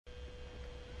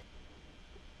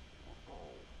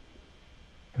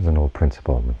There's an old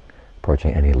principle in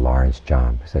approaching any large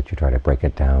job is that you try to break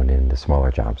it down into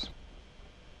smaller jobs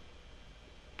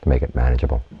to make it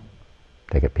manageable.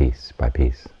 Take it piece by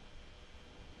piece.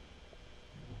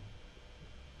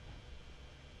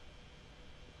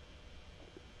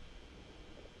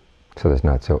 So it's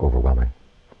not so overwhelming.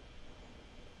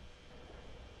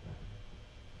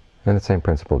 And the same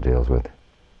principle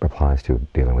applies to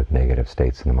dealing with negative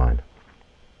states in the mind.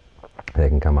 They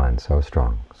can come on so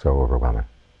strong, so overwhelming.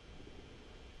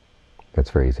 It's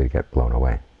very easy to get blown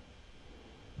away.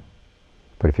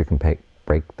 But if you can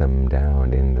break them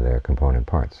down into their component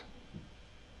parts,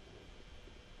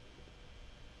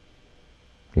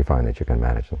 you find that you can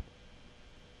manage them.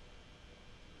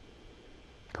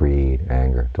 Greed,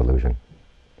 anger, delusion,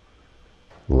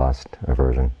 lust,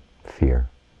 aversion, fear.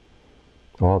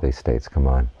 All these states come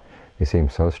on. They seem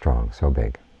so strong, so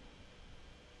big.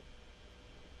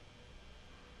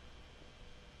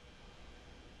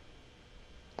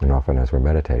 And often as we're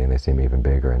meditating, they seem even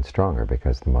bigger and stronger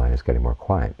because the mind is getting more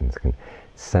quiet and can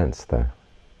sense the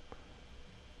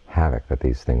havoc that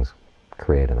these things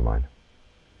create in the mind,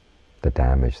 the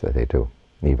damage that they do,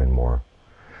 even more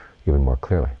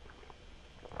clearly.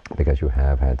 Because you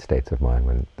have had states of mind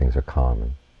when things are calm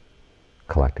and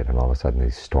collected, and all of a sudden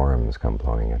these storms come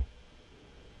blowing in.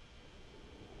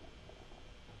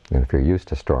 And if you're used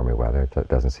to stormy weather, it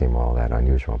doesn't seem all that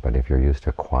unusual. But if you're used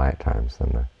to quiet times,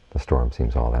 then the storm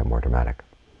seems all that more dramatic.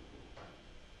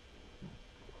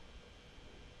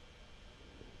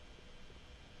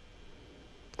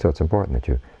 So it's important that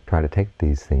you try to take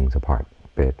these things apart,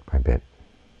 bit by bit.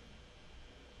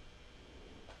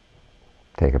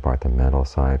 Take apart the mental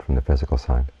side from the physical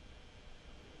side.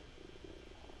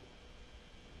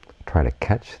 Try to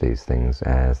catch these things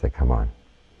as they come on.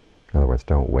 In other words,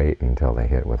 don't wait until they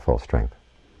hit with full strength.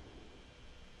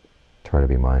 Try to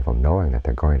be mindful, knowing that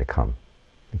they're going to come.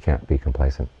 You can't be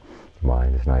complacent. The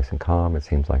mind is nice and calm. It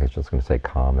seems like it's just going to stay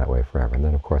calm that way forever. And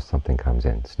then, of course, something comes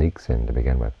in, sneaks in to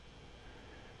begin with.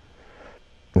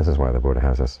 This is why the Buddha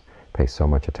has us pay so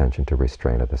much attention to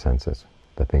restraint of the senses.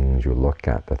 The things you look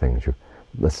at, the things you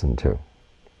listen to,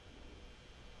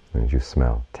 things you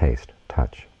smell, taste,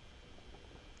 touch,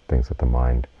 things that the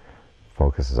mind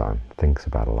focuses on, thinks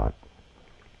about a lot.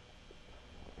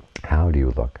 How do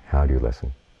you look? How do you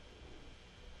listen?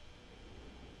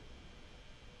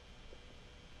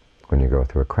 When you go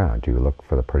through a crowd, do you look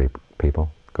for the pretty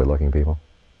people, good-looking people?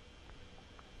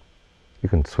 You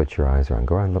can switch your eyes around.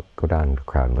 Go down in the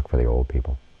crowd and look for the old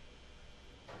people.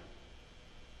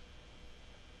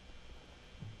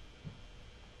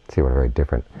 See what a very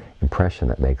different impression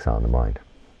that makes on the mind.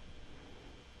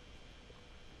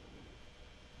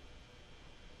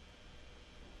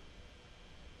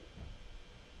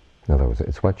 In other words,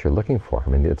 it's what you're looking for. I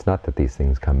mean, it's not that these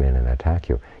things come in and attack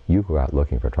you. You go out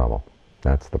looking for trouble.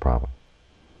 That's the problem.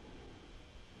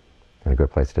 And a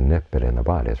good place to nip it in the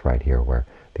bud is right here where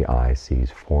the eye sees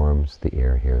forms, the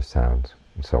ear hears sounds,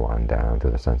 and so on down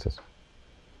through the senses.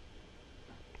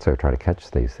 So try to catch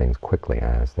these things quickly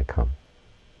as they come.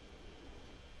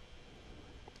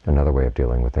 Another way of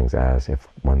dealing with things as if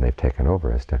when they've taken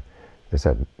over is to, as I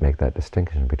said, make that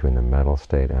distinction between the mental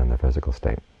state and the physical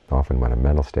state. Often when a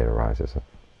mental state arises, it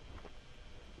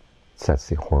sets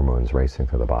the hormones racing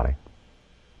through the body.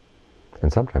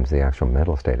 And sometimes the actual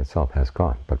mental state itself has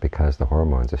gone, but because the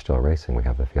hormones are still racing, we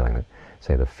have the feeling that,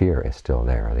 say, the fear is still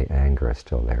there, or the anger is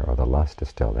still there, or the lust is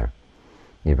still there,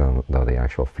 even though the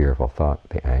actual fearful thought,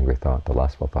 the angry thought, the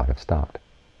lustful thought have stopped.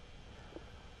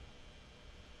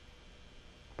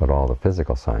 But all the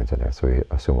physical signs are there, so we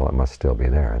assume, well, it must still be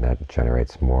there, and that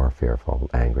generates more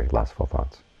fearful, angry, lustful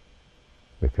thoughts.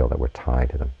 We feel that we're tied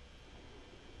to them.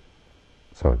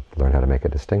 So learn how to make a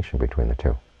distinction between the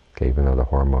two. Okay, even though the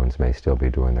hormones may still be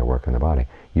doing their work in the body,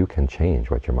 you can change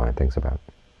what your mind thinks about.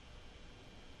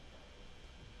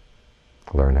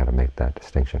 Learn how to make that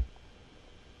distinction.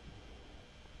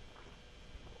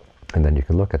 And then you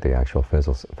can look at the actual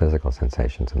physical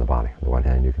sensations in the body. On the one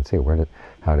hand, you can see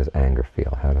how does anger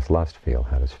feel? How does lust feel?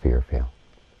 How does fear feel?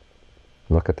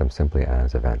 Look at them simply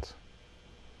as events,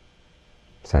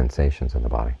 sensations in the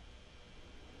body.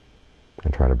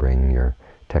 And try to bring your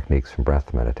techniques from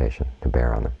breath meditation to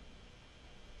bear on them.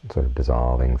 Sort of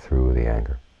dissolving through the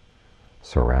anger,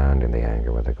 surrounding the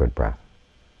anger with a good breath.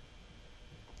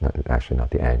 Actually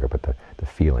not the anger, but the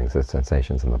feelings, the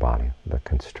sensations in the body, the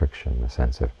constriction, the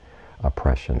sense of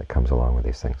oppression that comes along with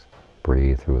these things.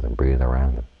 Breathe through them, breathe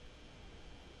around them.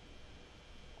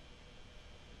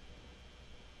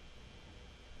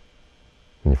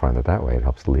 And you find that way it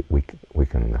helps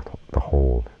weaken the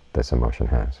hold this emotion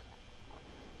has.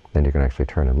 Then you can actually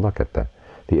turn and look at the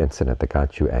the incident that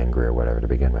got you angry or whatever to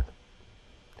begin with,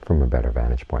 from a better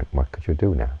vantage point. What could you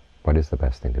do now? What is the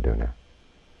best thing to do now?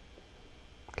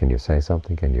 Can you say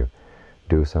something? Can you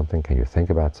do something? Can you think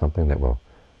about something that will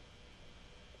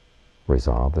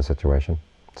resolve the situation?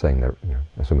 Saying that,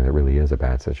 assuming it really is a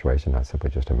bad situation, not simply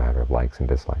just a matter of likes and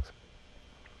dislikes.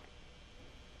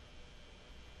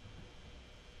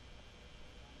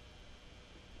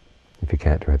 If you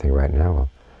can't do anything right now, well,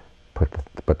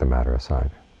 put the matter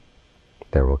aside.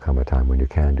 There will come a time when you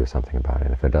can do something about it.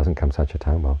 And if there doesn't come such a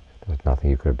time, well, there's nothing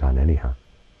you could have done anyhow.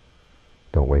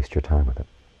 Don't waste your time with it.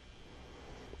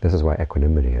 This is why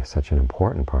equanimity is such an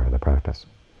important part of the practice.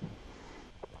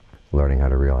 Learning how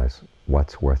to realize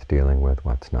what's worth dealing with,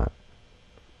 what's not.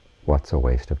 What's a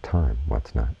waste of time,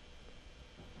 what's not.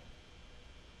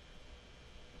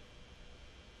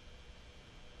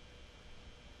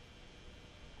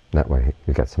 That way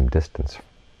you get some distance.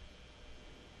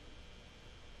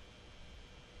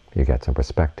 You get some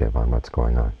perspective on what's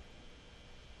going on.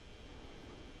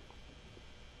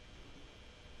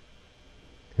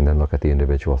 And then look at the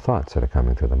individual thoughts that are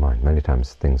coming through the mind. Many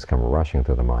times things come rushing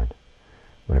through the mind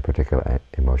when a particular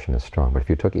emotion is strong. But if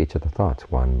you took each of the thoughts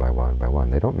one by one by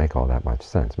one, they don't make all that much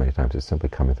sense. Many times it's simply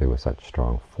coming through with such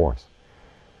strong force.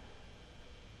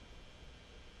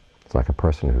 It's like a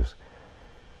person who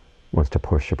wants to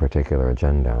push a particular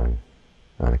agenda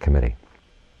on a committee,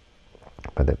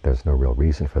 but there's no real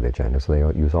reason for the agenda, so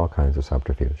they use all kinds of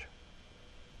subterfuge.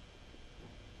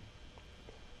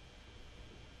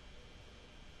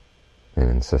 An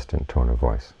insistent tone of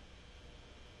voice,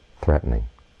 threatening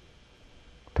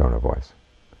tone of voice.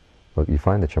 Well, you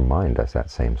find that your mind does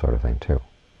that same sort of thing too.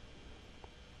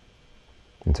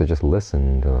 And so just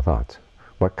listen to the thoughts.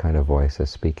 What kind of voice is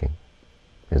speaking?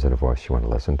 Is it a voice you want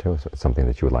to listen to? Is it something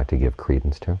that you would like to give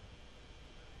credence to?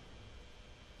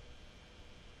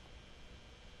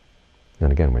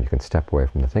 And again, when you can step away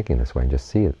from the thinking this way and just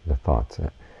see the thoughts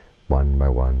one by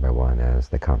one as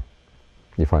they come,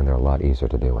 you find they're a lot easier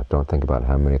to deal with. Don't think about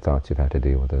how many thoughts you've had to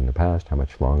deal with in the past, how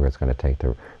much longer it's going to take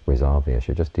to resolve the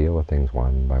issue. Just deal with things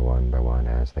one by one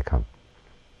as they come.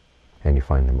 And you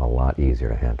find them a lot easier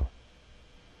to handle.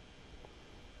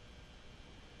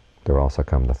 There will also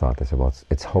come the thought that says, well,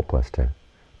 it's hopeless to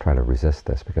try to resist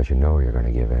this because you know you're going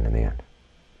to give in the end.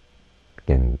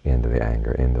 Into the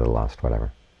anger, into the lust,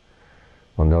 whatever.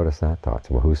 Well, notice that thought.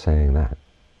 So, well, who's saying that?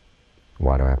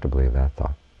 Why do I have to believe that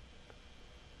thought?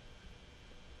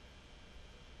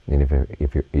 And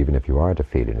even if you are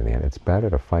defeated in the end, it's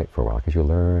better to fight for a while because you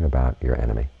learn about your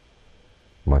enemy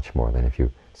much more than if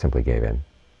you simply gave in.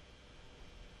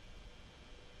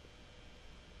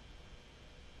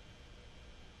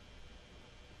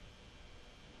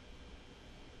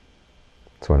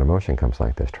 So when emotion comes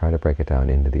like this, try to break it down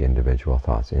into the individual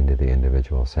thoughts, into the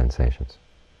individual sensations.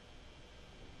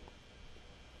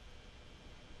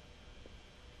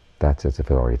 That's as if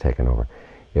it's already taken over.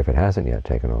 If it hasn't yet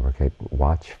taken over, okay,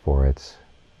 watch for its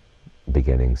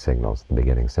beginning signals, the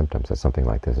beginning symptoms that something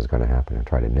like this is going to happen, and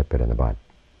try to nip it in the bud.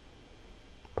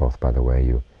 Both by the way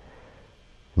you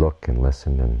look and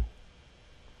listen and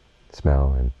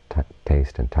smell and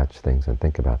taste and touch things and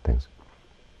think about things.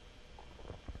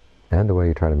 And the way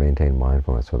you try to maintain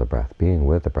mindfulness with the breath. Being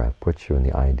with the breath puts you in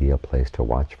the ideal place to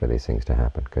watch for these things to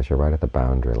happen, because you're right at the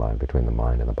boundary line between the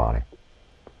mind and the body.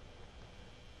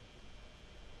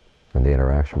 And the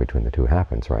interaction between the two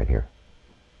happens right here.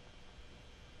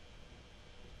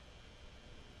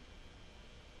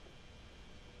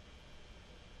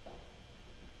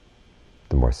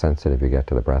 The more sensitive you get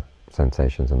to the breath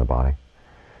sensations in the body,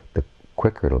 the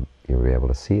quicker you'll be able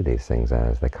to see these things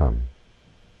as they come.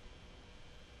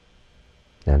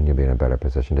 And you'll be in a better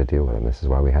position to deal with them. This is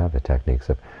why we have the techniques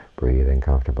of breathing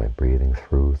comfortably, breathing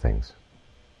through things,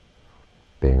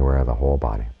 being aware of the whole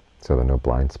body. So there are no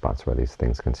blind spots where these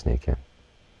things can sneak in.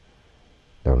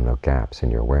 There are no gaps in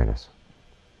your awareness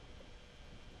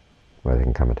where they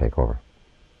can come and take over.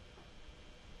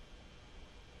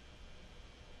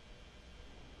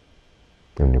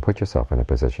 And when you put yourself in a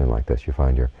position like this, you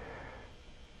find you're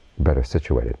better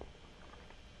situated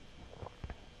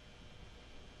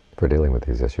for dealing with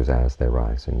these issues as they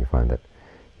rise, and you find that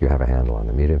you have a handle on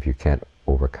them. Even if you can't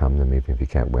overcome them, even if you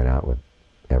can't win out with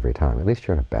every time, at least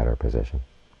you're in a better position.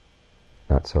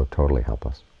 Not so totally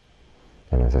helpless.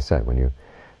 And as I said, when you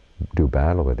do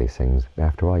battle with these things,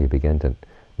 after a while you begin to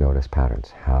notice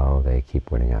patterns, how they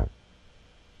keep winning out.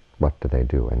 What do they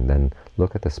do? And then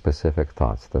look at the specific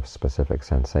thoughts, the specific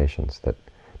sensations that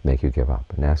make you give up.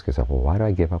 And ask yourself, well, why do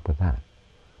I give up with that?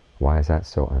 Why is that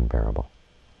so unbearable?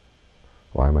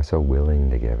 Why am I so willing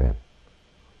to give in?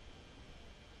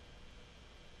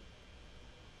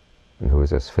 And who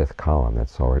is this fifth column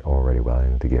that's already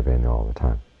willing to give in all the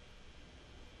time?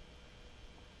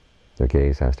 Their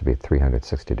gaze has to be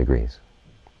 360 degrees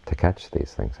to catch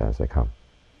these things as they come.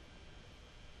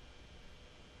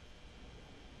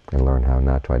 And learn how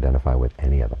not to identify with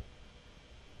any of them.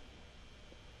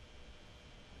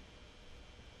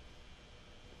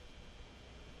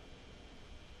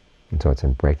 And so it's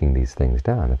in breaking these things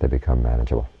down that they become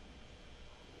manageable.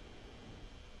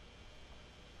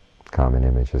 Common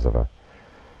images of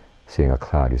seeing a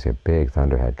cloud. You see a big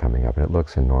thunderhead coming up, and it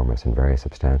looks enormous and very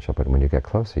substantial, but when you get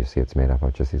closer, you see it's made up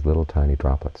of just these little tiny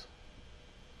droplets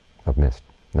of mist.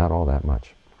 Not all that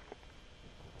much.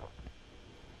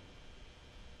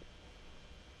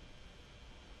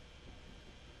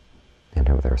 And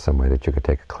if there was some way that you could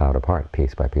take a cloud apart,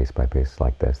 piece by piece by piece,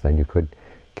 like this, then you could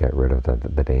get rid of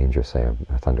the danger, say, of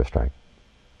a thunderstrike.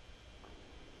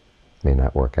 May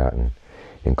not work out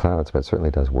in clouds, but it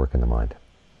certainly does work in the mind.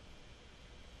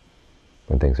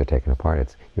 When things are taken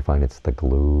apart, you find it's the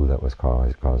glue that was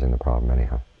causing the problem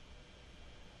anyhow.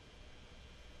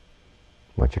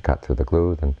 Once you cut through the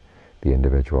glue, then the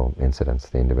individual incidents,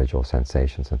 the individual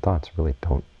sensations and thoughts really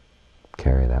don't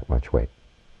carry that much weight.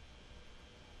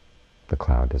 The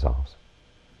cloud dissolves.